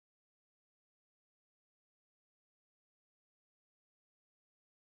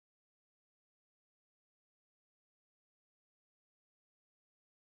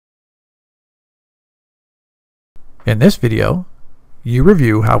In this video, you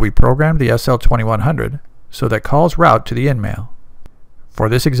review how we programmed the SL2100 so that calls route to the InMail. For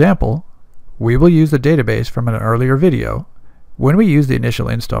this example, we will use the database from an earlier video when we use the initial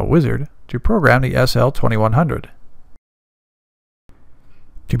install wizard to program the SL2100.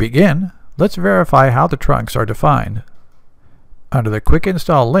 To begin, let's verify how the trunks are defined. Under the Quick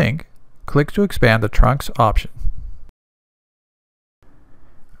Install link, click to expand the Trunks option.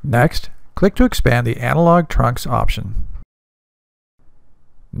 Next, click to expand the Analog Trunks option.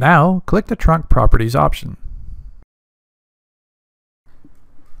 Now, click the Trunk Properties option.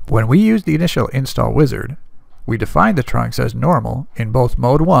 When we use the initial install wizard, we define the trunks as normal in both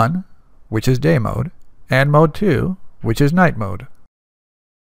Mode 1, which is day mode, and Mode 2, which is night mode.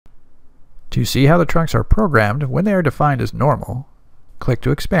 To see how the trunks are programmed when they are defined as normal, click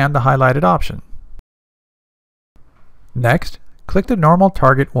to expand the highlighted option. Next, click the Normal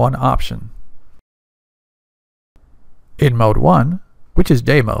Target 1 option. In Mode 1, which is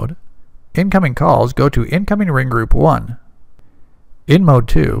day mode, incoming calls go to Incoming Ring Group 1. In Mode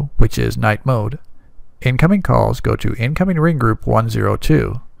 2, which is night mode, incoming calls go to Incoming Ring Group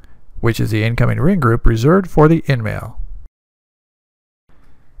 102, which is the incoming ring group reserved for the InMail.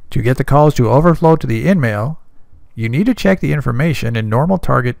 To get the calls to overflow to the InMail, you need to check the information in Normal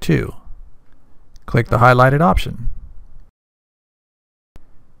Target 2. Click the highlighted option.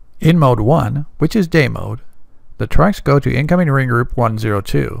 In Mode 1, which is day mode, the trunks go to Incoming Ring Group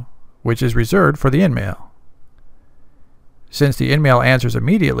 102, which is reserved for the InMail. Since the InMail answers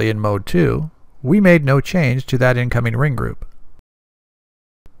immediately in Mode 2, we made no change to that incoming ring group.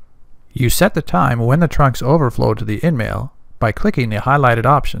 You set the time when the trunks overflow to the InMail by clicking the highlighted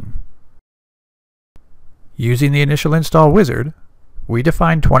option. Using the initial install wizard, we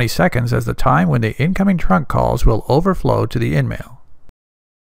define 20 seconds as the time when the incoming trunk calls will overflow to the InMail.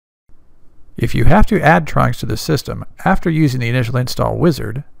 If you have to add trunks to the system after using the initial install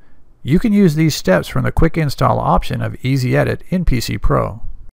wizard, you can use these steps from the Quick Install option of Easy Edit in PC Pro.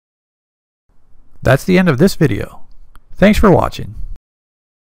 That's the end of this video. Thanks for watching.